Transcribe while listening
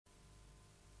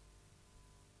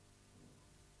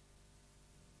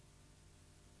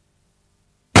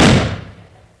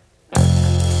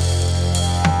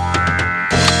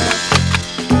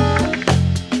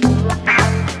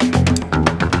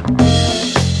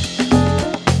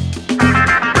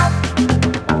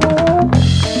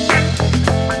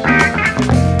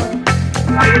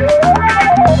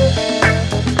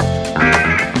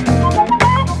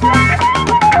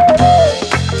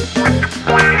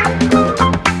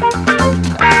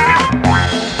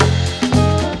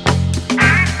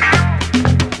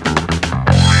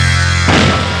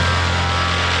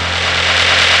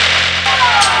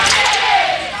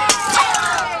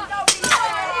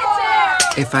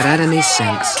If I'd had any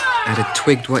sense, I'd have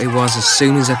twigged what it was as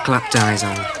soon as I clapped eyes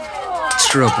on him.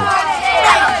 Trouble.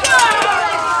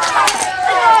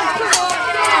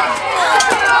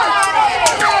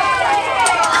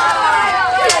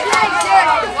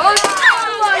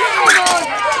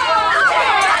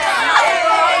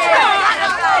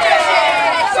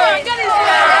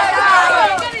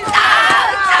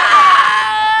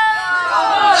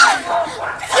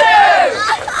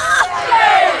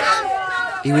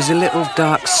 He was a little,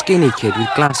 dark, skinny kid with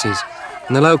glasses,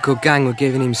 and the local gang were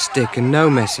giving him stick and no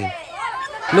messing.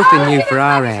 Nothing new for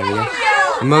our area,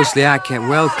 and mostly I kept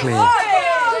well clear.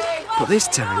 But this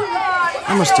time,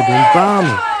 I must have been balmy.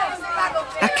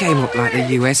 I came up like the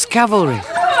US Cavalry.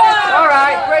 All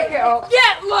right, break it up.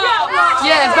 Get low!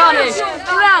 Yeah, vanish.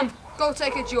 Around. Go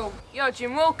take a jump. You're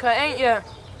Jim Walcott, ain't you?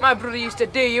 My brother used to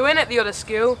do you in at the other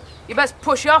school. You best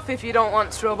push off if you don't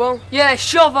want trouble. Yeah,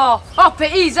 shove off. Hop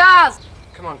it, he's ours.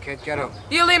 Come on, kid, get up.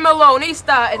 You leave him alone, he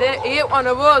started it. He hit one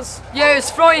of us. Yeah, he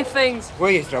was throwing things. Were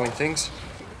you throwing things?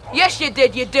 Yes, you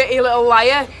did, you dirty little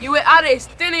liar. You hit Harris,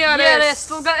 didn't you, Harris? Yeah, they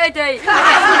still got a date.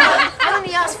 I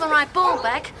only asked for my ball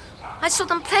back. I saw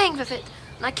them playing with it,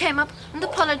 and I came up and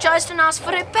apologized and asked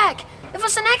for it back. It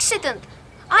was an accident.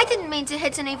 I didn't mean to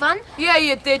hit anyone. Yeah,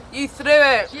 you did. You threw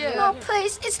it. Yeah. No,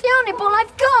 please, it's the only ball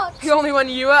I've got. The only one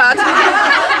you had.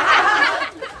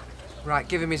 Right,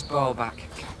 give him his ball back.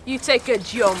 You take a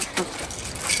jump.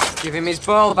 Give him his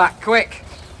ball back, quick.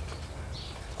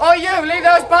 Oh, you, leave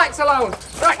those bikes alone.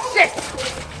 Right, shit.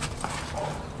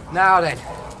 Now then,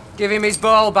 give him his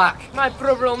ball back. My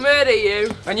brother will murder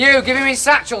you. And you, give him his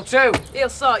satchel too. He'll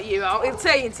sort you out. He'll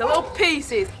take you into little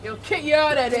pieces. He'll kick your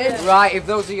head in. Right, if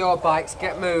those are your bikes,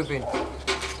 get moving. I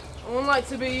wouldn't like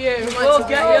to be you. We'll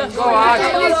get you. Go on.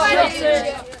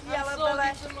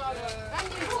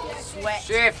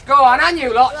 Shift, go on, and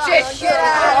you lot, shift. Go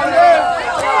on, move.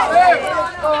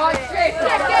 Go on, shift.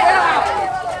 Get out.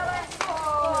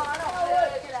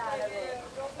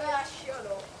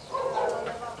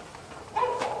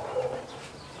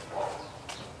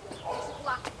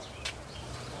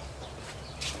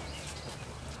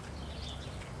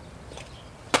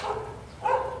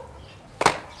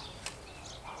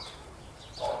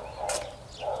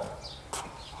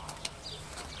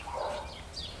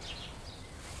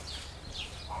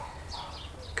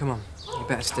 Come on, you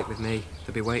better stick with me.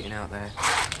 They'll be waiting out there.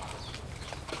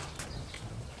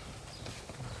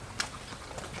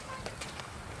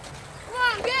 Come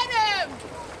on, get him!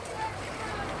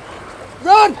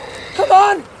 Run! Come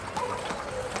on!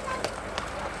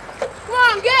 Come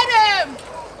on, get him!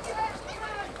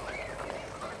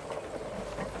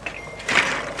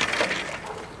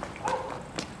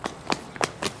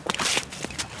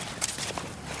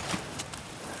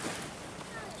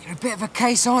 You're a bit of a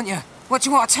case, aren't you? What do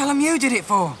you want to tell them you did it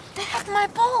for? They have my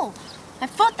ball. I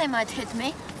thought they might hit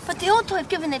me, but they ought to have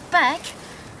given it back.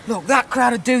 Look, that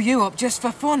crowd would do you up just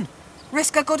for fun.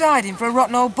 Risk a good hiding for a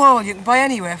rotten old ball you can buy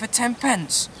anywhere for 10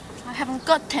 pence. I haven't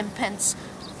got 10 pence.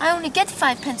 I only get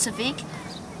 5 pence a week.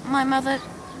 My mother,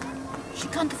 she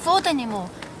can't afford any more.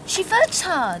 She works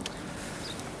hard.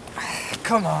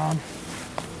 Come on.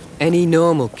 Any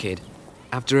normal kid,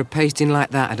 after a pasting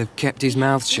like that, would have kept his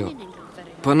mouth shut.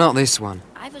 But not this one.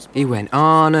 He went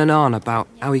on and on about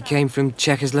how he came from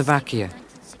Czechoslovakia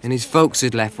and his folks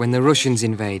had left when the Russians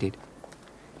invaded.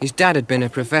 His dad had been a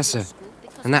professor,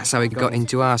 and that's how he got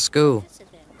into our school.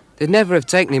 They'd never have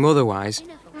taken him otherwise.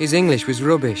 His English was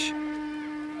rubbish.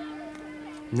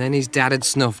 And then his dad had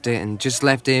snuffed it and just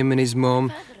left him and his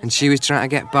mum, and she was trying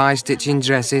to get by stitching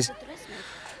dresses.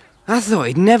 I thought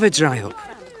he'd never dry up.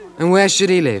 And where should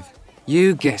he live?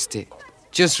 You guessed it.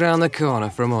 Just round the corner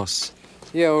from us.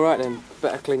 Yeah, all right then.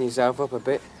 Better clean yourself up a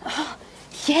bit. Oh,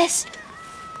 yes.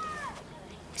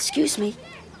 Excuse me.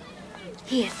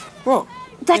 Here. What?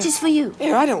 That is for you.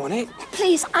 Here, I don't want it.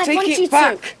 Please, I Take want it you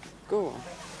back. to. Go on.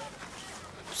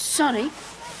 Sorry.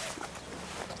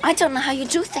 I don't know how you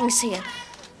do things here.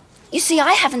 You see,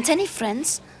 I haven't any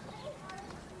friends.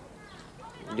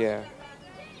 Yeah.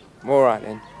 All right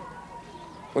then.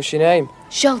 What's your name?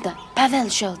 Shoulder. Pavel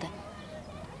Shoulder.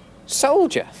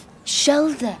 Soldier.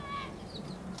 Shoulder.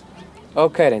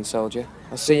 Okay then, soldier.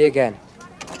 I'll see you again.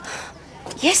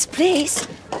 Yes, please.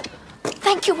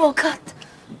 Thank you, Walcott.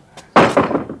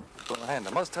 Put my hand.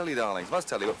 I must tell you, darlings, must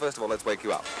tell you, but first of all, let's wake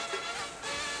you up.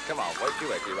 Come on, wake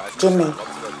you, right? Jimmy.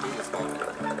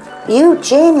 You,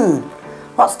 Jim.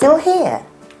 What's still here?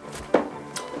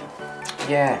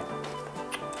 Yeah.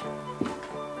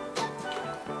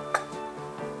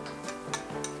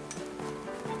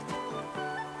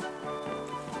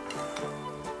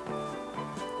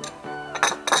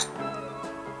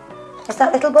 Is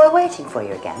that little boy waiting for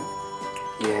you again?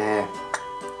 Yeah.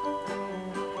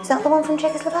 Is that the one from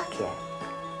Czechoslovakia?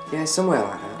 Yeah, somewhere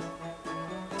like that.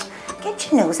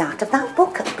 Get your nose out of that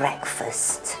book at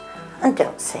breakfast. And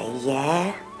don't say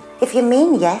yeah. If you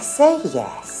mean yes, say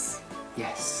yes.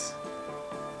 Yes.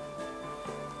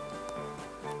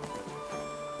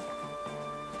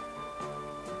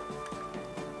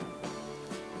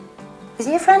 Is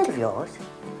he a friend of yours?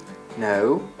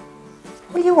 No.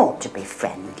 Well, you ought to be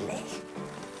friendly.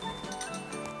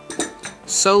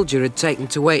 Soldier had taken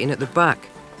to waiting at the back.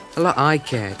 A lot I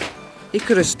cared. He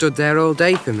could have stood there all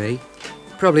day for me.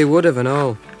 Probably would have and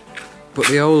all. But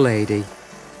the old lady,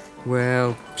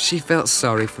 well, she felt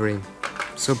sorry for him.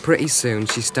 So pretty soon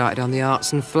she started on the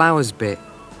arts and flowers bit.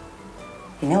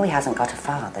 You know he hasn't got a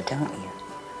father, don't you?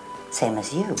 Same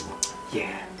as you.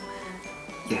 Yeah.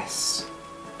 Yes.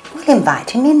 We'll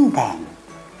invite him in then.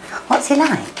 What's he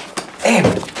like? Him?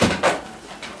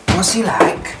 What's he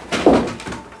like?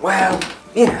 Well,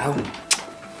 you know,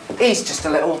 he's just a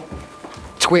little...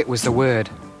 Twit was the word,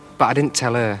 but I didn't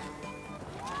tell her.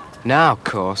 Now, of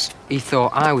course, he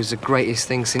thought I was the greatest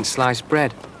thing since sliced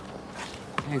bread.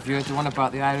 Hey, have you heard the one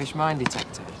about the Irish mine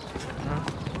detector?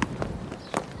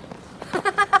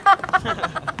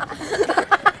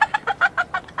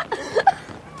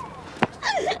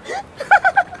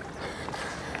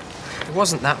 It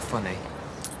wasn't that funny.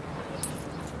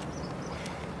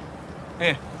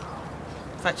 Here,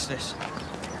 fetch this.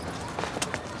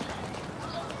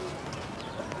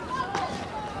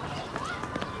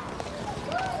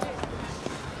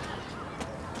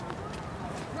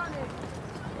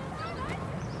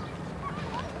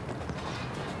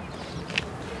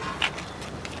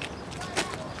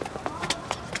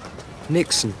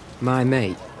 Nixon, my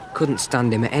mate, couldn't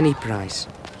stand him at any price.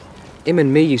 Him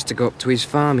and me used to go up to his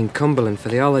farm in Cumberland for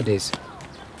the holidays.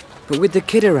 But with the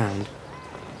kid around,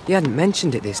 he hadn't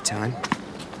mentioned it this time.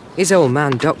 His old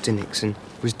man, Dr. Nixon,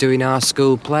 was doing our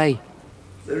school play.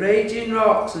 The raging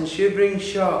rocks and shivering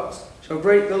shocks shall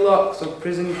break the locks of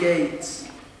prison gates.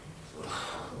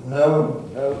 No,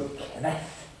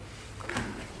 Kenneth.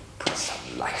 Put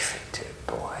some life into it,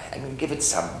 boy, and give it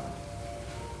some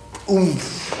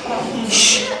oomph.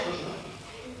 Shh.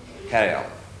 Carry on.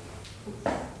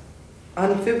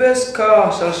 Amphibious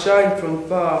car shall shine from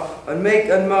far and make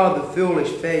and mar the foolish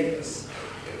fates.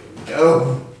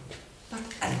 No, not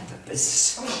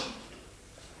Anthropus.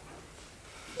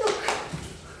 Look,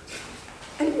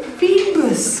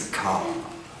 Amphibious car.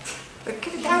 Get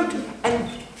it out.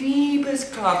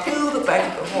 Amphibious car. Fill the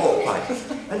back of the hall pipe.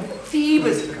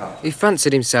 Amphibious car. He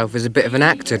fancied himself as a bit of an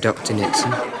actor, Dr.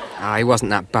 Nixon. He wasn't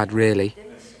that bad, really.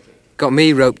 Got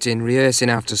me roped in, rehearsing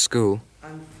after school.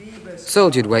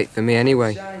 Soldier'd wait for me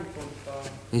anyway.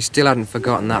 He still hadn't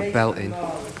forgotten that belting.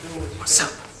 What's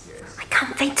up? I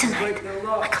can't wait tonight.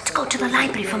 I got to go to the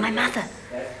library for my mother.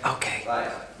 Okay.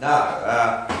 Right.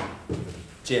 Now,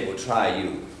 Jim will try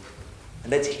you.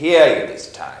 And let's hear you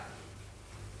this time.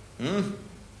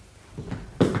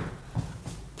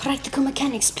 Practical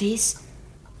mechanics, please.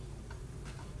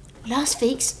 Last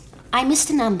week's, I missed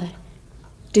a number.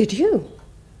 Did you?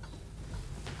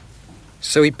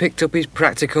 So he picked up his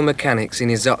practical mechanics in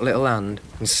his hot little hand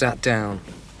and sat down.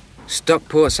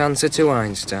 Stockport's answer to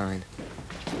Einstein.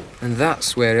 And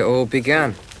that's where it all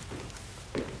began.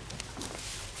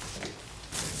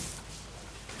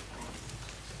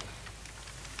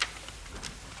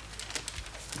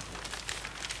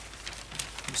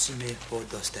 Musimy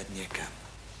dostać niekam,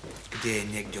 gdzie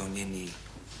niegdzie nie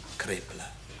krepla.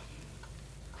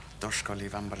 Do szkoły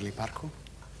w Amberley Parku?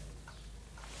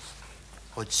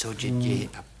 Odsudzić je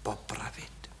a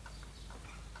poprawić.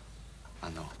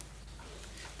 Ano.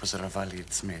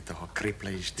 Pozorowaliśmy toho kripla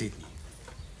już týdni.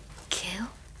 Kill?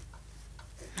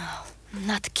 No,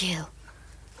 not kill.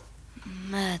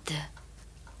 Murder.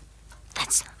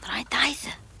 That's not right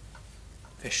either.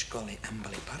 W szkole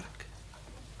Amberley Park.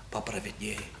 Poprawić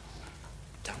je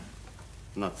tam.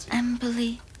 Nocy.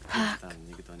 Amberley Park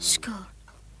School.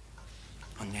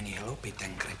 On nie hlupi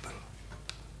ten kripl.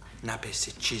 Napisz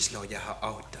číslo jeho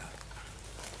auta.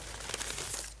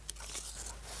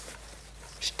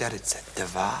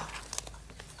 42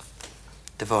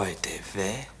 dvojité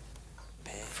V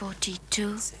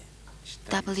 42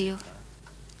 W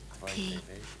P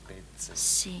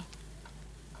C.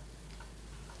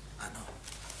 Ano.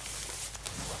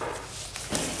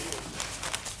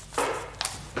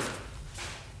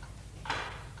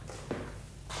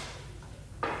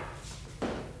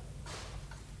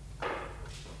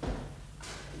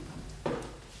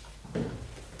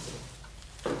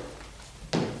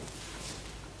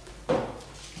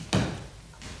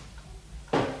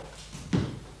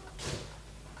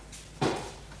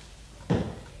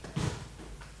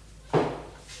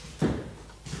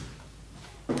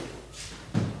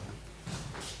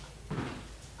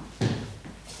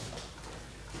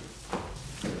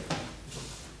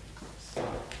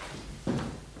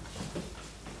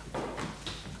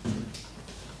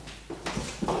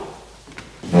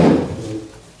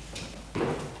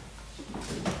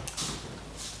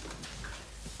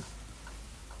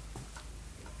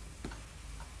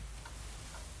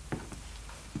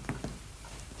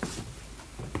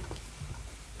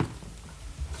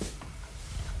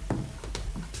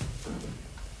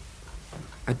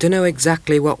 I don't know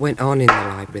exactly what went on in the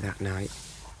library that night,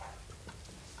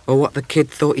 or what the kid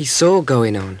thought he saw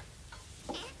going on.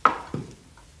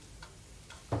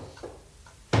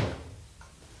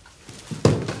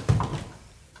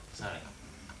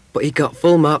 But he got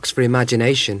full marks for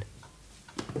imagination.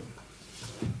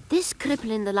 This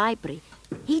cripple in the library,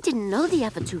 he didn't know the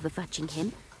other two were watching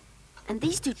him. And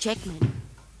these two checkmen,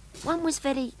 one was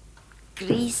very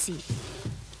greasy,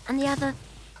 and the other,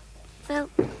 well,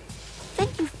 when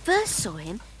you first saw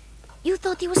him, you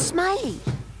thought he was smiling.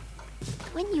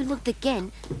 When you looked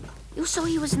again, you saw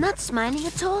he was not smiling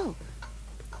at all.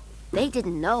 They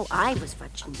didn't know I was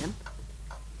watching them.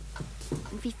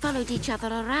 And we followed each other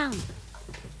around,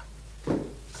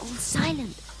 all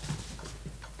silent.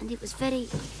 And it was very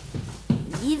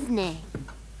divne,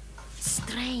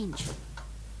 strange.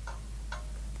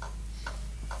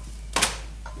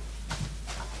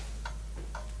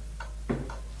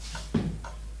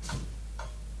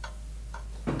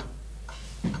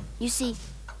 You see,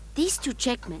 these two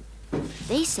checkmen,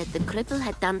 they said the cripple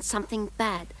had done something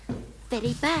bad,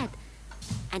 very bad,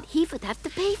 and he would have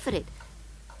to pay for it.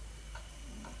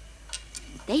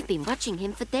 They've been watching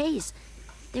him for days.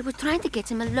 They were trying to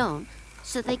get him alone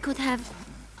so they could have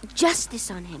justice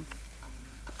on him.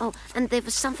 Oh, and there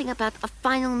was something about a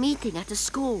final meeting at a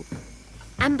school,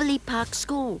 Amberley Park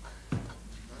School.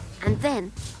 And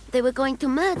then they were going to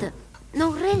murder, no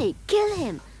really, kill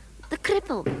him, the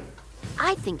cripple.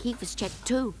 I think he was checked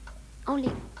too.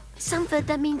 Only some word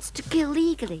that means to kill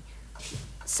legally.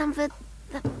 Some word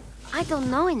that I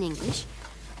don't know in English.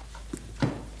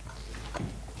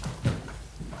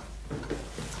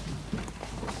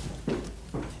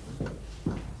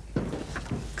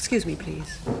 Excuse me,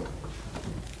 please.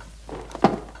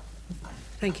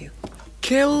 Thank you.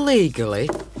 Kill legally?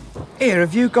 Here,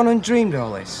 have you gone and dreamed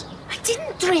all this? I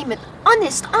didn't dream it.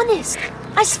 Honest.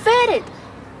 I swear it.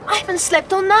 I haven't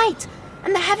slept all night.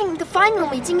 And they're having the final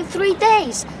meeting in 3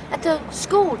 days at the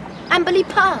school, Amberley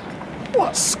Park.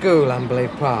 What school, Amberley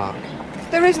Park?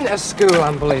 There isn't a school,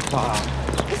 Amberley Park.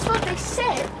 That's what they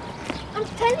said. I'm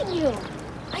telling you.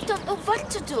 I don't know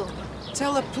what to do.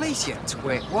 Tell the police, you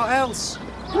twit. What else?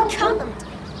 You can't.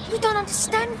 You don't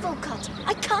understand, Volcott.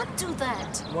 I can't do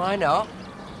that. Why not?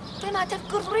 They might have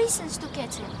good reasons to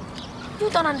get him. You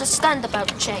don't understand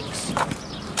about checks.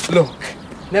 Look,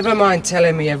 never mind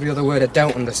telling me every other word I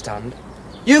don't understand.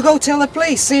 You go tell the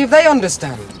police, see if they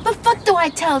understand. But what do I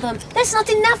tell them? There's not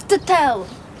enough to tell.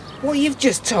 Well, you've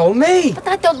just told me. But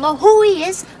I don't know who he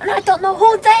is, and I don't know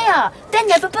who they are. They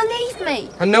never believe me.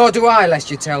 And nor do I,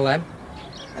 lest you tell them.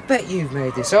 I bet you've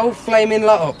made this whole flaming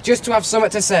lot up just to have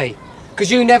something to say. 'Cause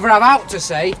you never have out to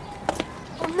say.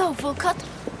 Oh no, Volcott.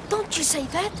 Don't you say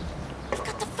that. I've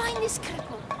got to find this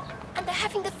cripple. And they're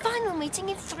having the final meeting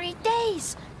in 3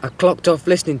 days. I clocked off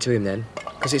listening to him then,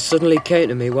 'cause it suddenly came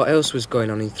to me what else was going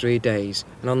on in 3 days,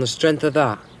 and on the strength of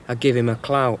that, I give him a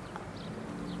clout.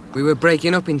 We were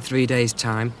breaking up in 3 days'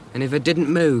 time, and if I didn't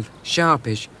move,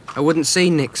 sharpish, I wouldn't see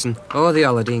Nixon or the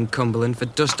holiday in Cumberland for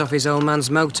dust off his old man's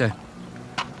motor.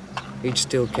 He'd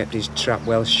still kept his trap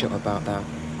well shut about that.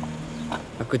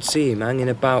 I could see him hanging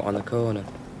about on the corner.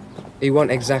 He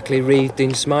wasn't exactly wreathed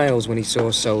in smiles when he saw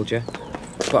a soldier,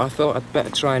 but I thought I'd better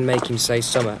try and make him say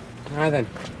something. Aye then.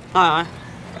 Aye.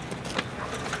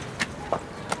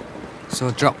 So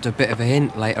I dropped a bit of a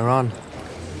hint later on.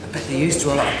 I bet they're used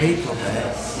to a lot of people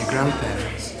there, your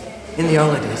grandparents. In the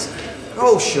holidays.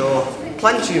 Oh, sure.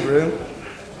 Plenty of room.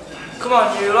 Come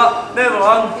on, you lot. Move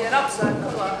along. Get up, sir.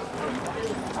 Come on.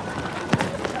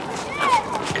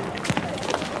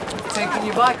 Taking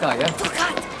your bike, are you?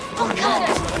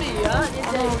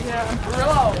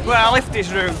 Well, lift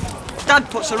his room. Dad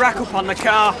puts a rack up on the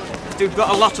car. We've got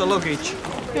a lot of luggage.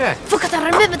 Yeah. Volcott, I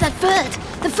remember that bird.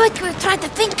 The bird we were trying to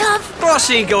think of. What's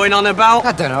he going on about?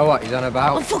 I don't know what he's on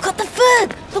about. Oh, Volcott, the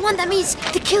bird. The one that means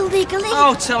to kill legally.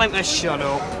 Oh, tell him to shut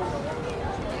up.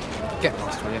 Get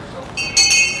lost, will you?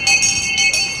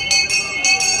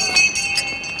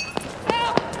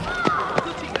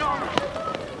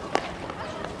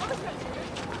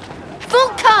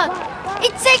 Volcott!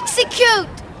 It's execute!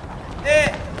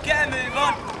 Here, get a move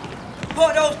on.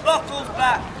 Put those bottles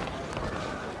back.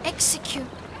 Execute.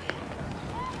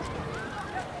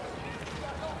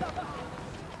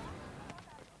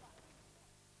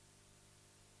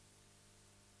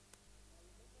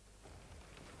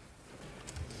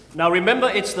 Now remember,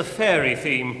 it's the fairy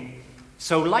theme,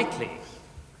 so lightly.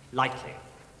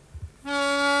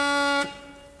 Now,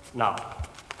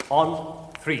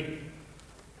 on 3.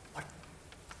 1,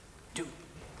 2.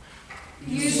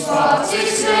 You spotted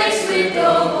snakes with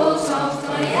double tongues,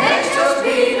 20 heads just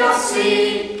be not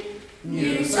seen.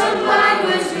 Knew some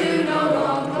language do no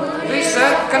wrong.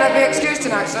 sir. Can I be excused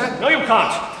tonight, sir? No, you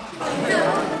can't.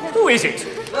 Who is it?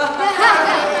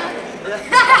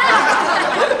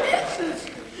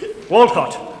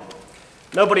 Walcott.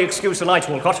 Nobody excuse tonight,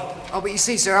 Walcott. Oh, but you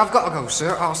see, sir, I've got to go,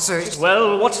 sir. Oh, sir, it's...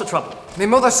 Well, what's the trouble? My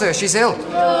mother, sir, she's ill.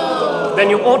 Then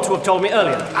you ought to have told me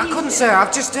earlier. I couldn't, sir.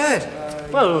 I've just heard.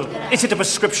 Well, is it a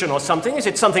prescription or something? Is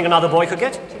it something another boy could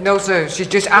get? No, sir. She's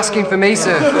just asking for me,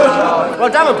 sir. Well,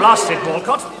 damn and blast it,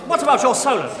 Walcott. What about your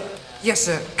solo? Yes,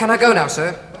 sir. Can I go now,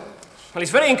 sir? Well,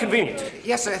 it's very inconvenient.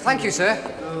 Yes, sir. Thank you, sir.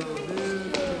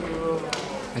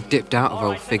 I dipped out of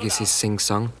old Figgis'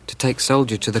 sing-song to take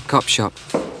Soldier to the cop shop.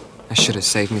 I should have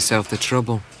saved myself the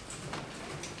trouble.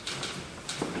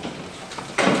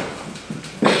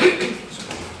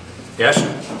 Yes?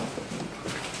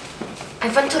 I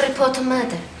want to report a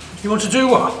murder. You want to do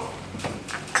what?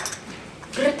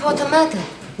 Report a murder.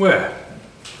 Where?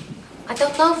 I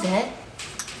don't know where.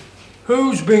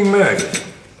 Who's being murdered?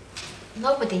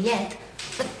 Nobody yet.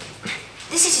 But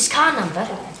this is his car number.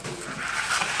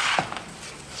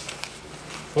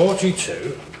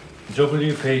 42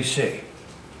 WPC.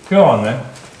 Go on then.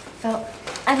 Well,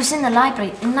 I was in the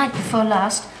library the night before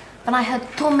last when I heard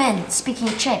two men speaking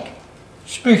Czech.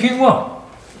 Speaking what?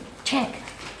 Czech.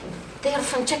 They are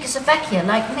from Czechoslovakia,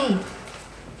 like me.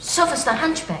 So was the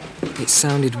hunchback. It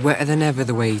sounded wetter than ever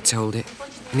the way he told it,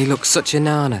 and he looked such a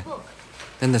nana.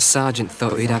 Then the sergeant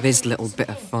thought he'd have his little bit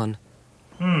of fun.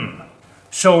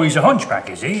 So he's a hunchback,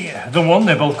 is he? The one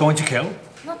they're both going to kill?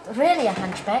 Not really a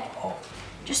hunchback.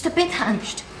 Just a bit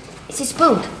hunched. It's his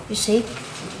boot, you see.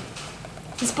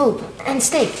 His boot and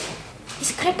stick.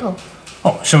 He's a cripple.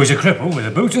 Oh, so he's a cripple with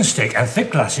a boot and stick and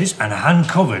thick glasses and a hand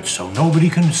covered so nobody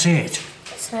can see it.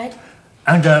 That's right.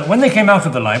 And when they came out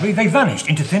of the library, they vanished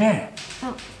into thin air.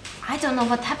 Well, I don't know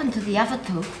what happened to the other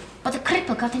two, but the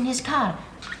cripple got in his car.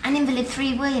 An invalid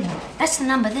three-wheeler. That's the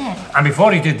number there. And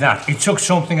before he did that, he took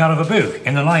something out of a book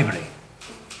in the library.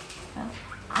 Well,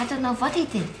 I don't know what he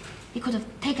did. He could have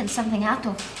taken something out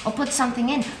or put something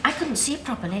in. I couldn't see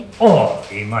properly. Or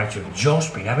he might have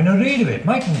just been having a read of it,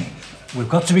 mightn't he? We've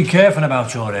got to be careful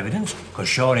about your evidence,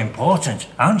 because you're important,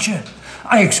 aren't you?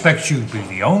 I expect you'd be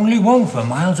the only one for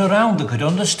miles around that could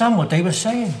understand what they were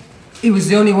saying. He was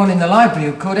the only one in the library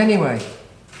who could anyway.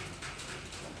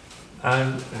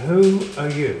 And who are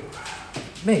you?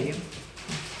 Me?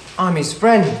 I'm his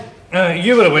friend.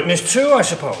 You were a witness too, I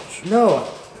suppose. No,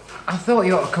 I thought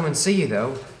he ought to come and see you,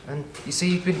 though. And you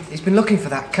see, he's been looking for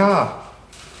that car.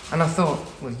 And I thought,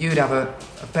 well, you'd have a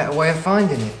better way of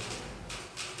finding it.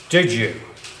 Did you?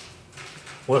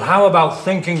 Well, how about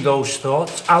thinking those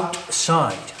thoughts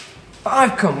outside? But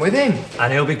I've come with him.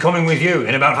 And he'll be coming with you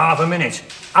in about half a minute.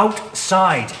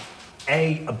 Outside.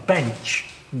 A bench.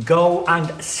 Go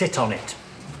and sit on it.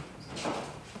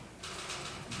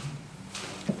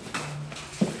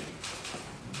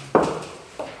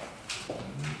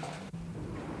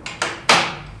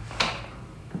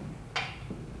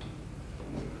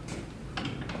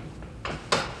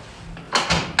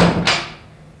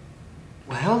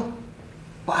 Well,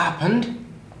 what happened?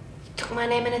 He took my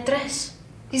name and address.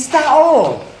 Is that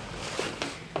all?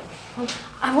 Well,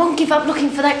 I won't give up looking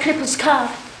for that cripple's car.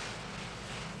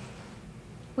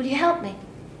 Will you help me?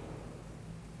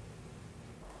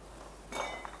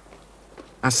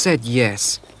 I said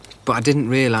yes, but I didn't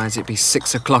realise it'd be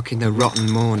 6 o'clock in the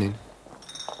rotten morning.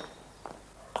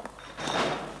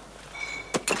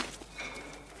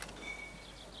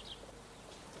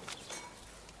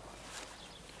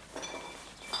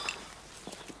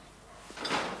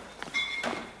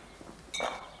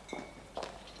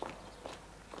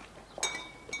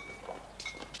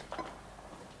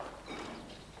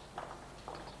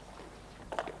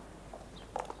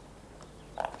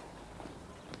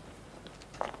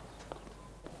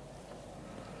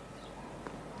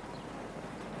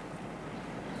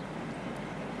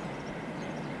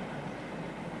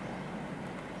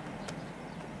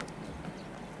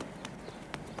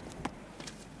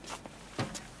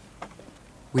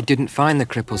 We didn't find the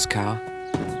cripple's car,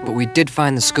 but we did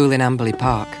find the school in Amberley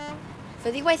Park.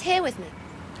 Will you wait here with me?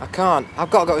 I can't.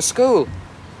 I've got to go to school.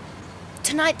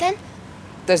 Tonight, then?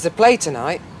 There's the play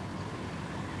tonight.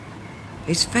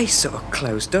 His face sort of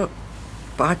closed up,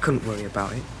 but I couldn't worry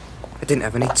about it. I didn't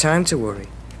have any time to worry.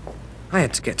 I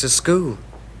had to get to school,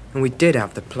 and we did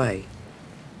have the play.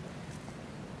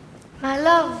 My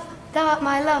love, thou art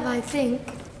my love, I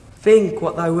think. Think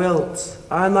what thou wilt.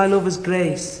 I am thy lover's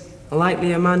grace, and like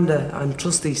thee, Amanda, I'm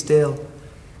trusty still.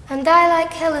 And I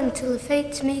like Helen till the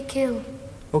fates me kill.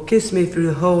 Oh, kiss me through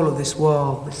the hole of this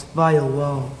wall, this vile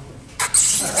wall.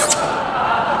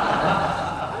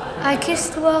 I kiss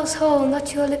the wall's hole,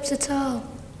 not your lips at all.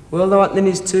 Well, thou art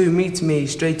ninnies too, meet me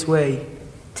straightway.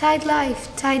 Tide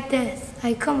life, tide death,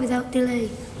 I come without delay.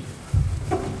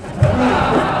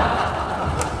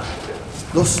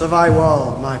 Thus have I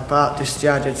walled my part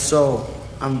discharged soul,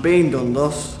 and being done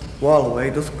thus, wall away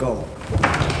doth go.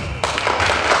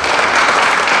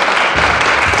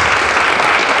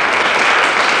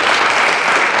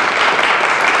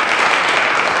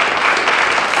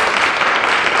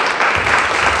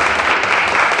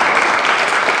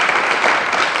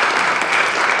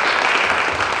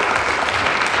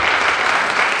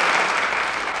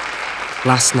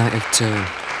 Last night of term,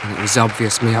 and it was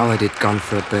obvious my holiday'd gone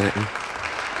for a Burton.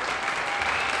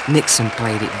 Nixon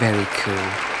played it very cool,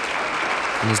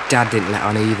 and his dad didn't let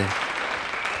on either.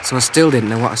 So I still didn't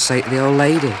know what to say to the old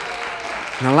lady.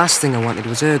 And the last thing I wanted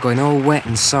was her going all wet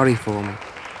and sorry for me.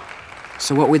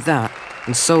 So what with that,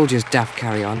 and Soldier's daft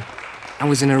carry on, I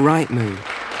was in a right mood.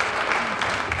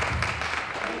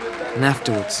 And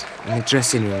afterwards, in the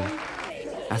dressing room,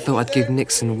 I thought I'd give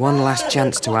Nixon one last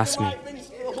chance to ask me.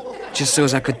 Just so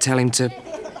as I could tell him to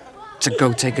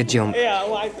go take a jump. Yeah, I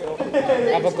like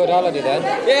it. Have a good holiday then.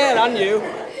 Yeah, and you.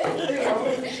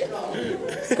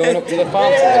 Going up to the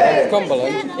farm today,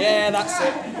 Cumberland? Yeah, that's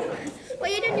it. What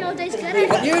are you doing your days, Glenn?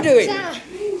 What are you doing?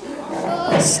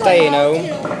 Staying home.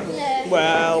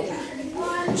 Well,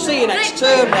 see you next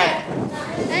term then.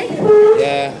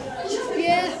 Yeah.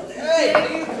 Hey, are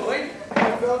you going?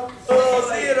 Oh,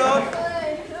 see you, Ron.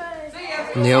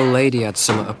 And the old lady had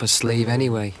something up her sleeve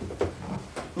anyway.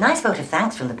 Nice vote of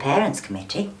thanks from the Parents'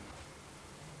 Committee.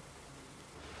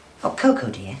 Oh, Coco,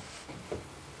 dear.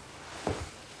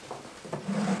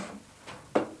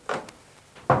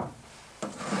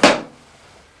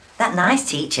 That nice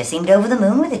teacher seemed over the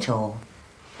moon with it all.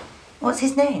 What's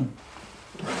his name?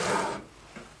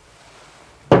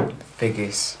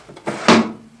 Figures.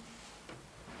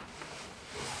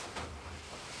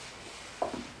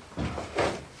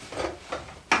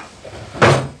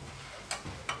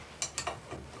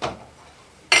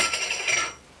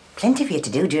 Plenty for you to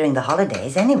do during the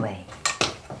holidays, anyway.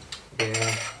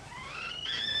 Yeah.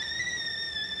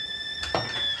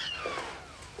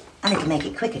 And it'll make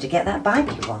it quicker to get that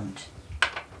Bible you want.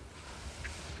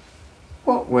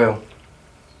 What will?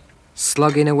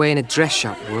 Slogging away in a dress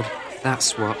shop would,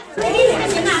 that's what.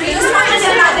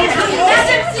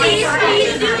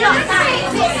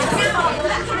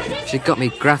 She got me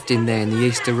grafting there in the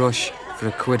Easter rush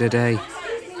for £1 a day.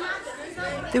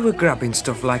 They were grabbing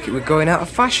stuff like it were going out of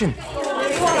fashion.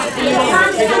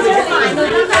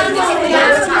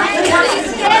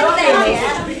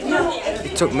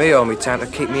 It took me all my time to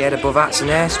keep my head above hats and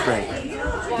hairspray,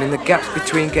 and in the gaps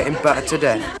between getting battered to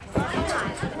death.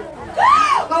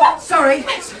 Oh, sorry.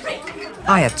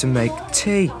 I had to make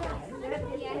tea.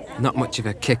 Not much of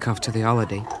a kick-off to the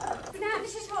holiday.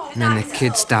 And then the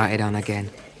kids started on again.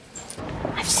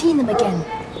 I've seen them again.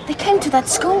 They came to that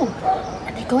school.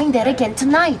 And they're going there again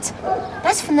tonight.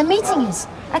 That's when the meeting is.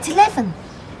 At 11.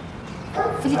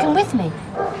 Will you come with me?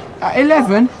 At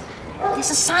 11?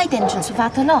 There's a side entrance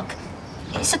without a lock.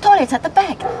 It's a toilet at the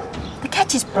back. The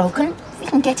catch is broken. We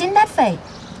can get in that way.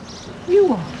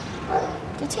 You are?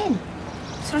 Get in.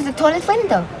 Through the toilet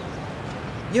window.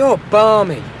 You're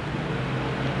balmy.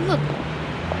 Look,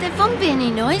 there won't be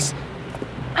any noise.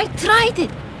 I tried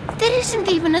it. There isn't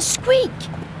even a squeak.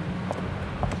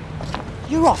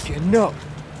 You're off your nut.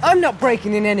 I'm not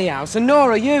breaking in any house, and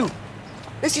nor are you.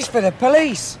 This is for the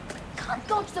police. Can't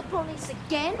go to the police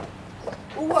again.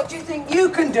 Well, what do you think you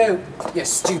can do, you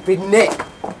stupid nit?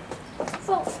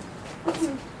 Well, we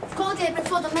can go there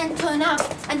before the men turn up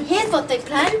and hear what they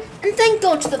plan, and then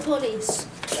go to the police.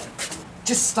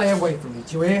 Just stay away from me,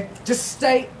 do you hear? Just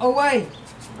stay away.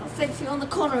 I'll wait for you on the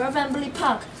corner of Amberley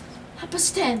Park.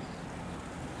 10:30.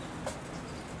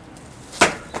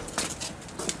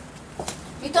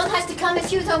 You don't have to come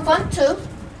if you don't want to.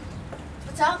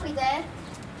 But I'll be there.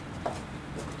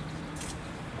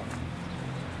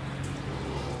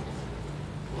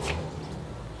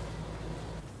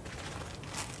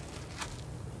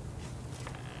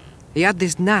 He had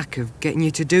this knack of getting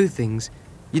you to do things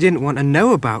you didn't want to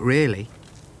know about, really.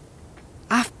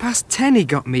 10:30 he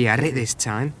got me at it this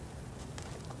time.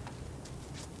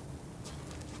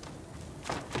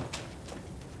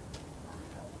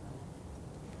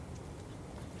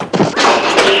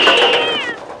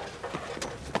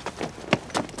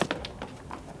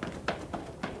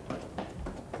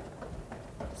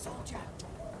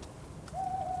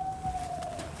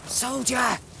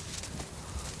 Soldier!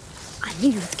 I knew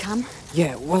you'd come.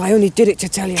 Yeah, well, I only did it to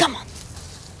tell you. Come on.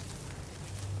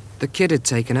 The kid had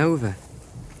taken over.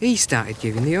 He started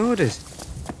giving the orders.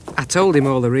 I told him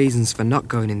all the reasons for not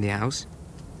going in the house.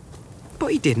 But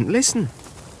he didn't listen.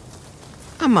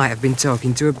 I might have been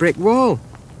talking to a brick wall.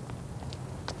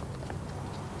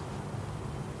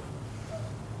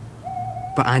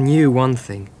 But I knew one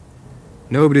thing.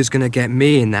 Nobody's gonna get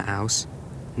me in that house.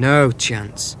 No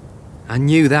chance. I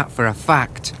knew that for a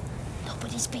fact.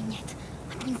 Nobody's been yet.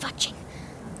 I've been watching.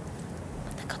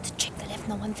 But I got to check they left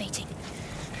no one waiting.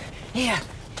 Here.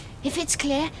 If it's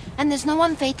clear and there's no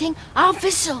one waiting, I'll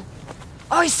whistle.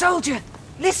 Oi, soldier!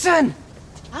 Listen!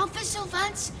 I'll whistle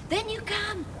once, then you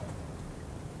come.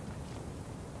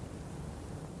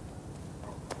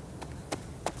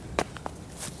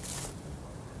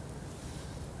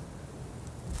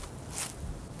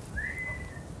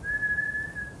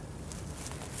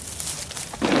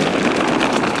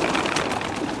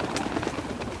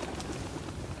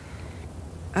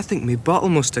 I think me bottle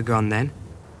must have gone then.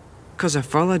 'Cause I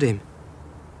followed him.